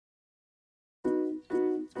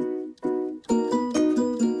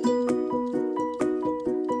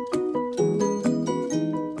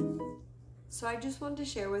just want to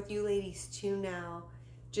share with you ladies too now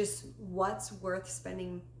just what's worth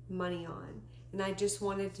spending money on. And I just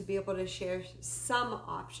wanted to be able to share some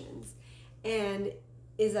options. And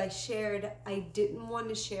as I shared, I didn't want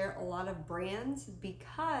to share a lot of brands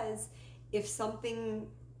because if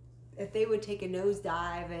they would take a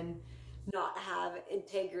nosedive and not have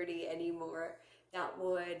integrity anymore, that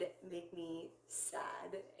would make me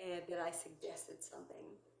sad and that I suggested something.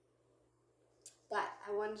 But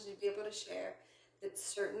I wanted to be able to share that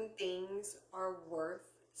certain things are worth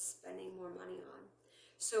spending more money on.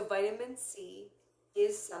 So vitamin C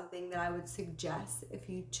is something that I would suggest if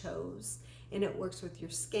you chose and it works with your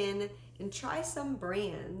skin. And try some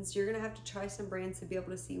brands. You're going to have to try some brands to be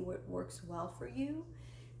able to see what works well for you,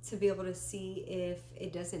 to be able to see if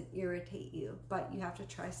it doesn't irritate you. But you have to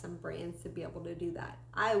try some brands to be able to do that.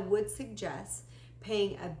 I would suggest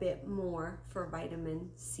paying a bit more for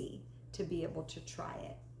vitamin C to be able to try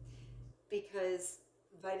it, because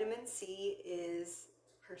vitamin C is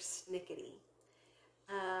persnickety.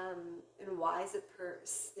 And why is it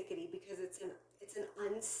persnickety? Because it's an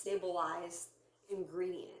unstabilized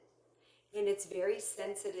ingredient, and it's very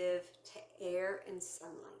sensitive to air and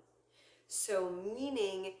sunlight. So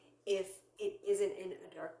meaning if it isn't in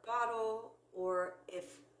a dark bottle, or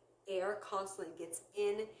if air constantly gets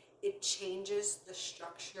in, it changes the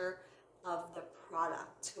structure of the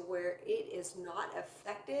product to where it is not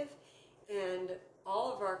effective, and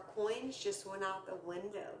all of our coins just went out the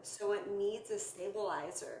window. So it needs a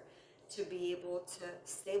stabilizer to be able to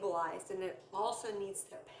stabilize, and it also needs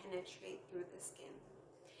to penetrate through the skin.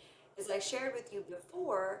 As I shared with you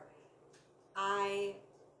before, I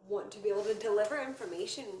want to be able to deliver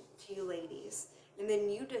information to you ladies, and then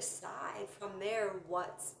you decide from there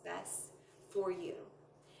what's best for you.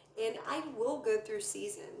 And I will go through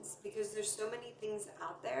seasons because there's so many things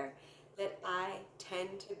out there that I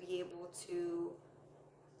tend to be able to,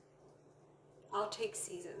 I'll take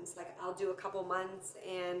seasons. Like I'll do a couple months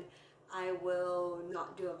and I will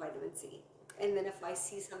not do a vitamin C. And then if I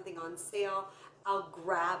see something on sale, I'll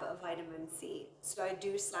grab a vitamin C. So I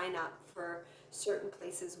do sign up for certain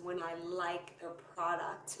places when I like their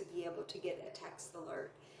product to be able to get a text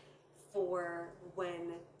alert for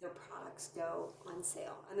when their products go on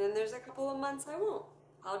sale. And then there's a couple of months I won't.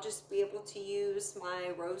 I'll just be able to use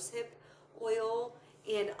my rosehip oil,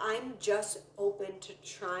 and I'm just open to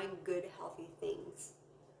trying good, healthy things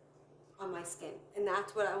on my skin. And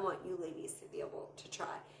that's what I want you ladies to be able to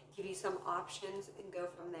try. Give you some options and go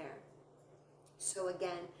from there. So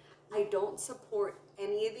again, I don't support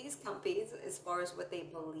any of these companies as far as what they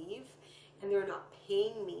believe, and they're not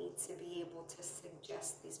paying me to be able to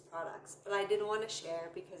suggest these products. But I did want to share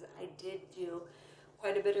because I did do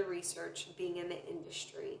quite a bit of research being in the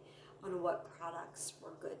industry on what products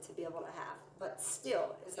were good to be able to have. But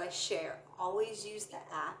still, as I share, always use the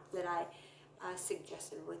app that I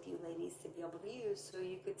suggested with you ladies to be able to use so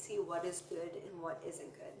you could see what is good and what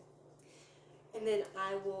isn't good. And then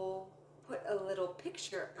I will put a little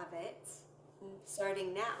picture of it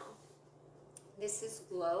starting now. This is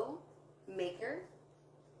Glow Maker,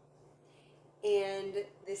 and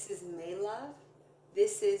this is May Love.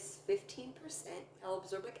 This is 15%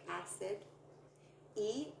 L-absorbic acid,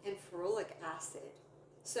 E and ferulic acid.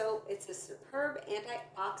 So it's a superb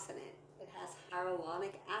antioxidant. It has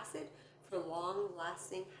hyaluronic acid for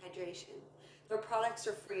long-lasting hydration. Their products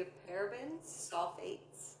are free of parabens,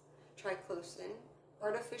 sulfates, triclosan,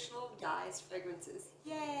 artificial dyes, fragrances.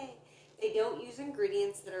 Yay! They don't use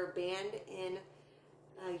ingredients that are banned in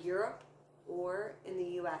Europe or in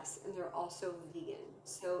the US, and they're also vegan.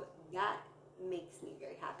 So that makes me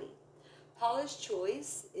very happy. Paula's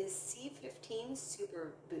Choice is C15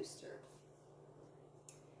 Super Booster.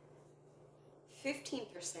 15%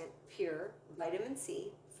 pure vitamin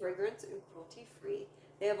C, fragrance and cruelty free.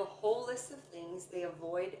 They have a whole list of things they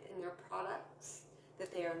avoid in their products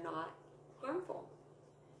that they are not harmful.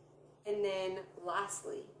 And then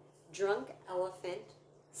lastly, Drunk Elephant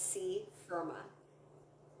C Firma.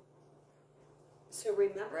 So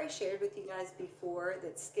remember I shared with you guys before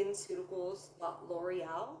that SkinCeuticals bought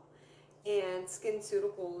L'Oreal, and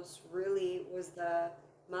SkinCeuticals really was the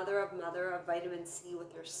mother of vitamin C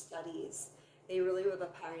with their studies. They really were the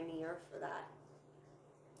pioneer for that.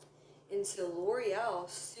 And so L'Oreal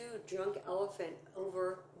sued Drunk Elephant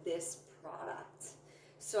over this product.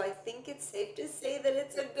 So I think it's safe to say that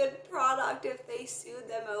it's a good product if they sued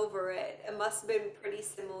them over it. It must have been pretty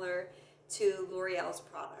similar to L'Oreal's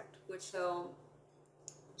product, which so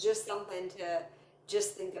just something to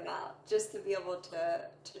just think about, just to be able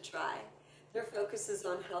to try. Their focus is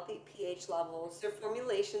on healthy pH levels. Their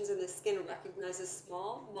formulations in the skin recognizes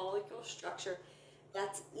small molecule structure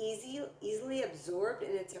that's easily absorbed,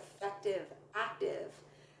 and it's effective, active.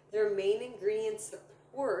 Their main ingredients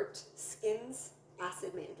support skin's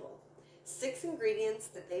acid mantle. 6 ingredients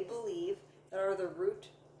that they believe that are the root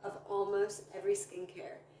of almost every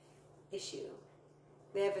skincare issue.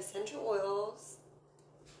 They have essential oils.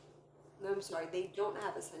 No, I'm sorry, they don't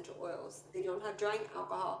have essential oils. They don't have drying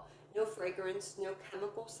alcohol, no fragrance, no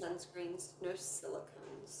chemical sunscreens, no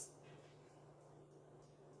silicones.